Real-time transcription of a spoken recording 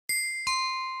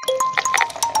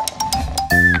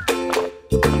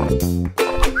Pink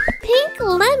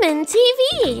Lemon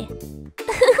TV.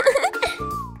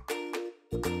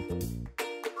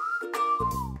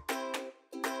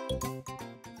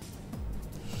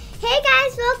 Hey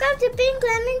guys, welcome to Pink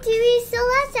Lemon TV. So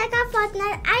let's check out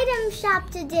Fortnite item shop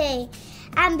today.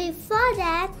 And before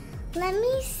that, let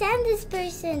me send this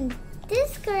person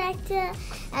this character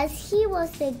as he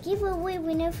was the giveaway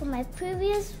winner for my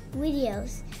previous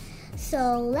videos.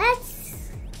 So let's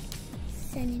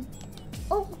send him.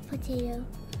 Oh, potato.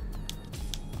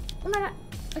 Oh my god.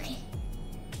 Okay.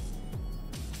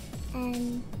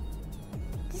 And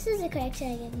this is the character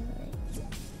I gave away.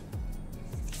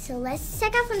 So let's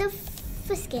check out from the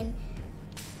first skin.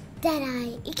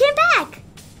 Deadeye. He came back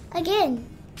again.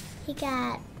 He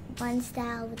got one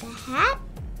style with a hat.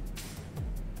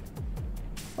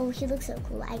 Oh, he looks so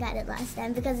cool. I got it last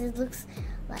time because it looks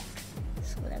like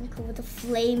so damn cool with the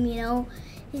flame, you know.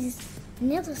 His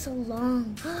nails are so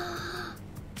long.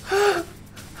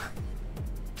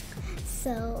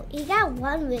 So he got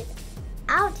one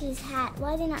without his hat.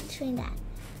 Why are they not showing that?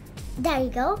 There you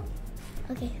go.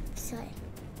 Okay, sorry.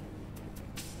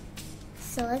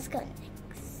 So let's go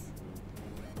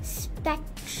next.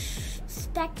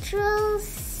 Spectral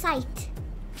Scythe.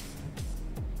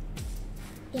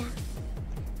 Yeah,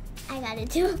 I got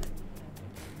it too.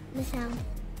 The sound.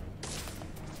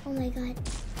 Oh my god.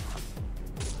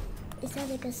 It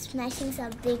sounds like a smashing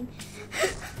something.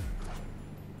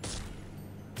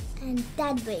 And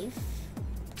that wave.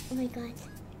 Oh my god.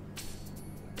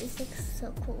 This looks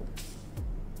so cool.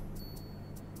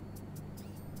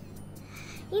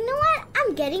 You know what?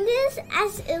 I'm getting this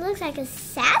as it looks like a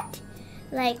set.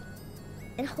 Like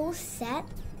a whole set.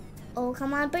 Oh,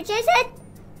 come on, purchase it.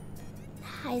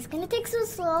 It's gonna take so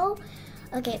slow.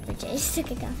 Okay, purchase.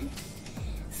 Okay, go.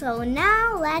 So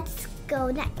now let's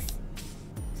go next.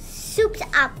 Souped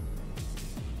up.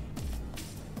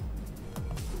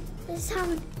 This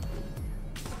sound.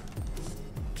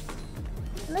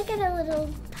 Look at a little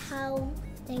pow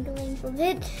dangling from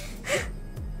it.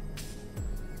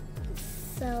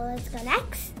 So let's go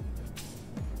next.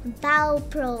 BAO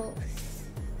Pros.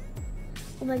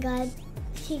 Oh my god.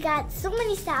 He got so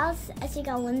many styles. As he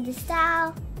got one this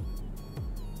style.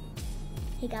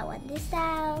 He got one this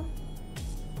style.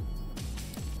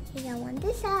 He got one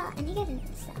this style. And he got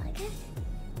another style, I guess.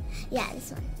 Yeah,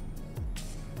 this one.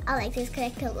 I like this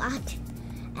character a lot.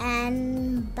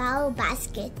 And BAO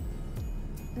Basket.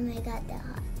 Oh my god, they're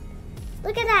hot.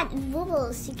 Look at that, it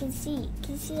wobbles. You can see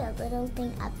a little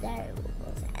thing up there. It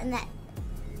wobbles. And that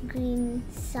green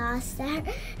sauce there.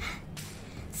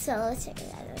 So let's check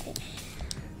it out. Okay.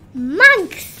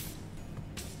 MONKS.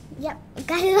 Yep,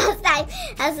 got it last time.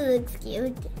 That looks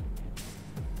cute.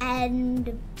 And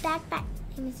the backpack.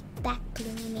 Name is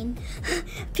Backbling. I mean,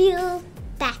 peel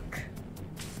back.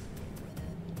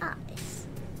 Ah, this.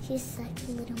 She's like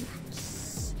a little monkey.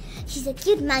 She's a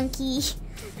cute monkey.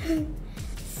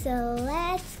 So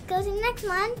let's go to the next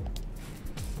one.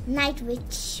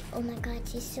 Nightwitch. Oh my god,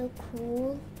 she's so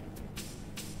cool.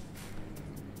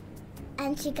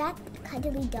 And she got a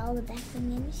cuddly doll back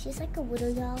from him. She's like a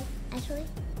widow doll, actually.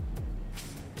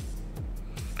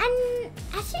 And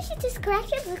actually, this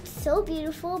character looks so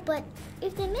beautiful. But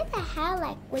if they made the hair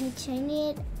like when you turn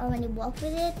it or when you walk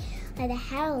with it, like the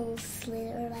hair will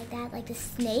slither like that, like the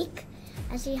snake.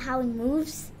 Actually, how it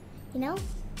moves, you know.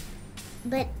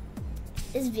 But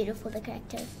it's beautiful, the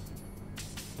character.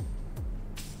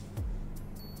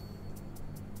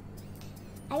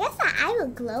 I guess the eye will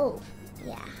glow.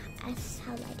 Yeah, that's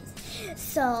how light is.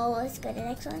 So let's go to the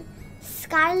next one.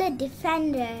 Scarlet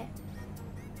Defender.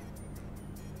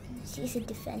 She's a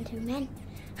defender, man.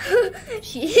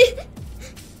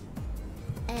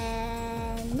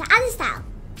 And the other style.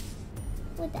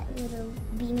 With that little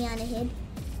beanie on the head.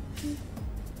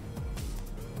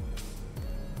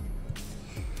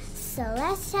 So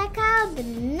let's check out the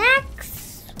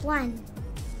next one.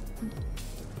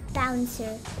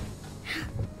 Bouncer.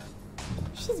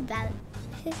 She's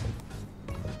bouncing.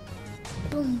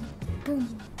 Boom,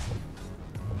 boom.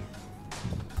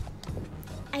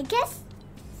 I guess.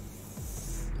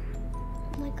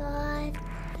 Oh my god.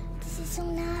 This is so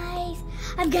nice.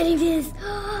 I'm getting this.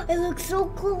 It looks so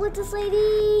cool with this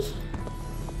lady.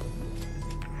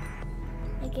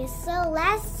 Okay, so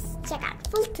let's check out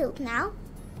full tilt now.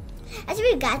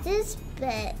 Actually, we got this,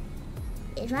 but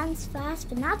it runs fast,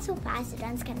 but not so fast. It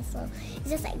runs kind of slow. It's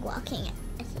just like walking,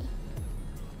 actually.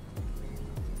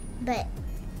 But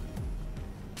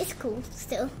it's cool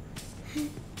still.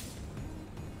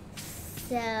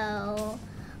 So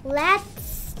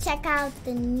let's check out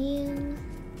the new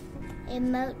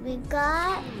emote we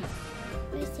got.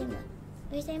 Where's the emote?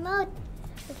 Where's the emote?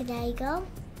 Okay, there you go.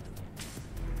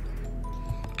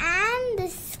 And the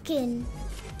skin.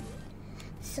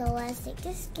 So let's take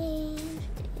the skin.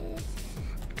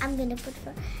 I'm gonna put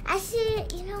for. Actually,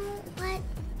 you know what?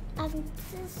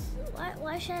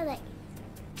 Why should I like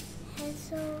head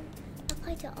so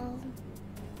apply to all?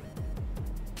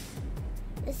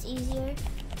 It's easier.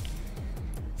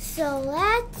 So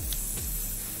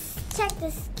let's check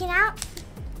the skin out.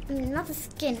 Not the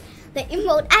skin, the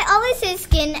emote. I always say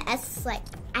skin as like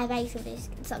I like to do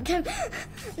skin sometimes.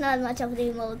 Not much of the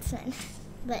emotes, man.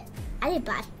 But I did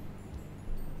bad.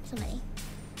 So many.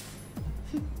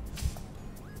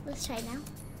 Let's try it now.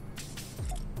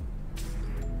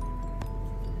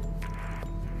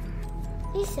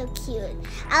 He's so cute.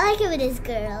 I like it with this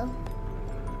girl.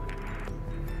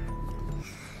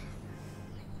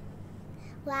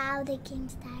 Wow, the game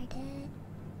started.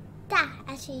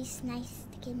 Actually, it's nice.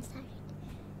 The game started.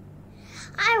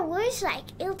 I wish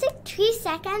like it'll take 3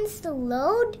 seconds to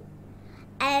load,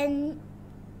 and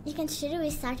you can straight away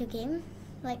start your game.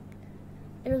 Like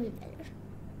it'll be better.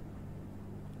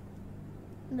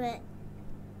 But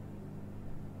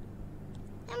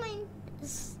I mean,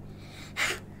 it's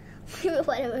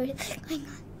whatever is going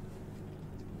on.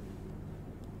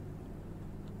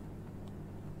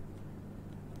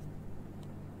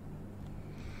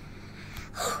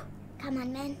 Come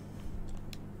on, man.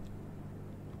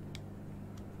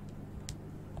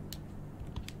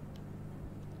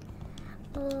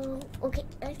 Oh, okay.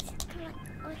 Come on.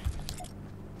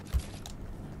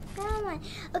 Come on.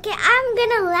 Okay, I'm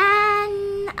gonna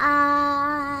land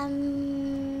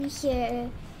here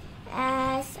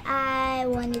as I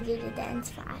want to do the dance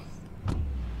fast.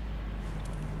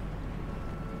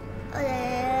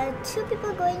 Oh, 2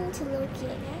 people going to Loki,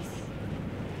 I guess.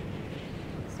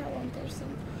 So 1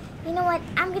 person. You know what?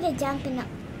 I'm gonna jump in an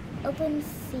open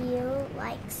field,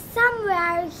 like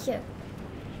somewhere here.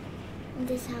 In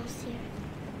this house here.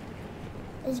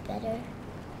 It's better.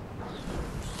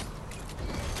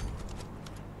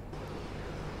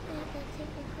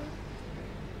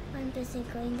 1 person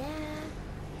going there.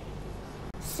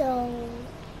 So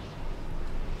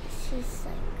she's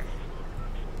like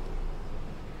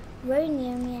very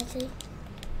near me actually.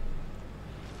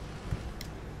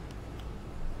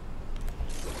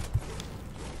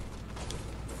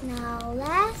 Now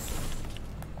let's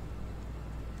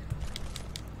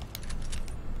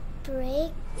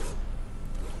break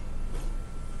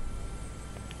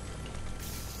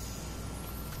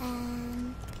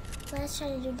and let's try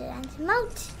to do the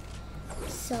anti-moat.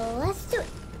 So let's do it.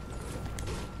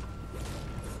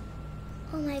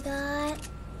 Oh my god,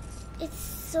 it's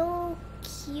so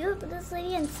cute with this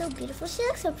lady and so beautiful. She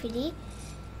looks so pretty.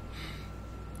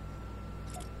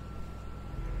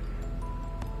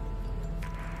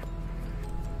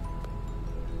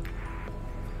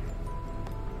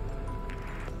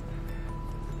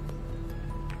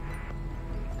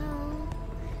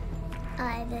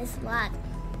 There's a lot.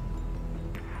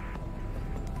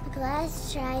 Okay,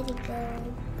 let's try to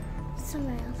go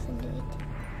somewhere else and do it.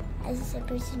 As a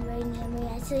person right near me,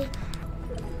 actually.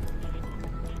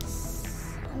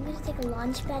 I'm gonna take a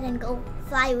launch pad and go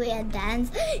fly away and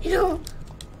dance. You know.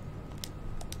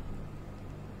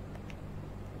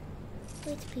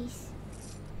 Wait, please.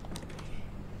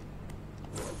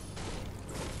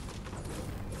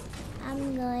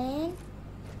 I'm going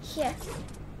here.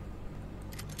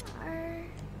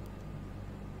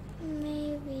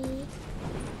 Maybe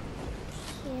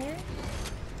here.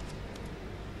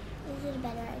 Is it a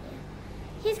better idea?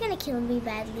 He's gonna kill me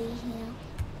badly, you know.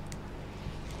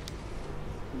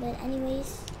 But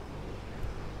anyways,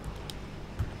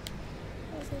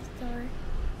 where's this door?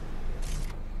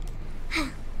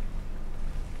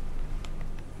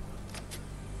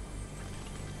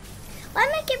 Why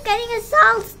am I keep getting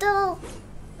assault still?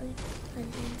 Wait,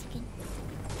 one second.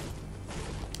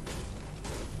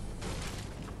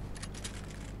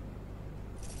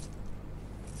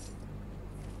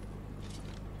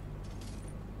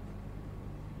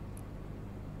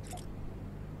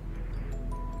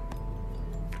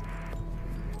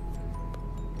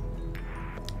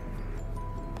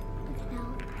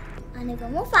 I'm gonna go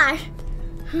more far.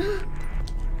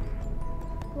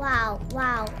 Wow,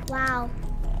 wow, wow,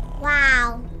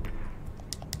 wow.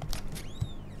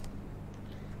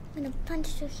 I'm gonna punch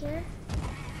through here.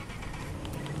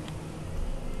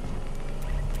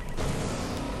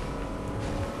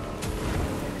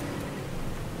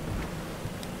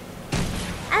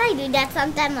 I like doing that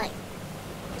sometimes, like,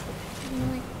 you know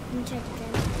what, let me try to do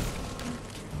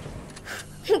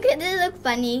this. Okay, this looks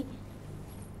funny.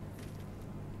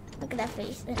 Look at that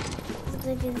face. It looks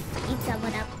like it eat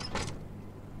someone up.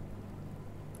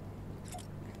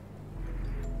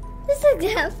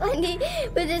 that funny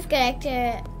with this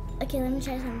character. Okay, let me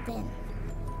try something.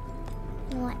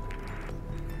 What?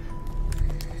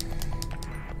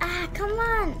 Ah, come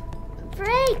on.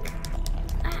 Break.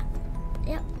 Ah,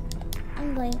 yep.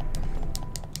 I'm going.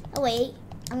 Oh, wait.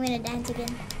 I'm gonna dance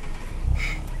again.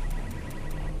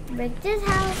 Break this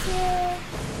house here.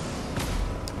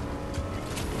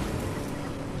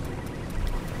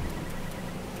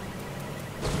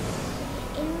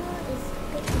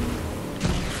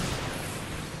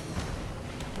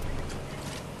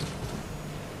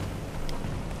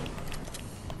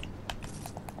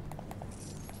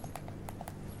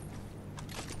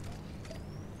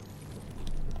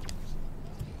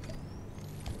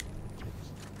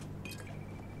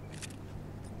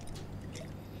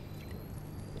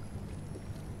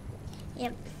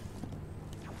 Yep.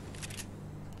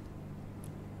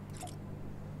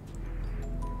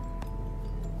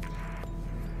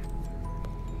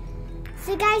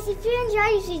 So guys, if you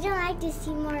enjoyed, if you don't like to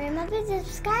see more, remember to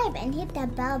subscribe and hit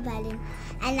that bell button.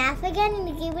 And not forgetting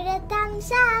to give it a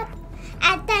thumbs up.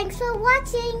 And thanks for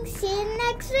watching. See you in the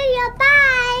next video.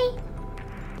 Bye!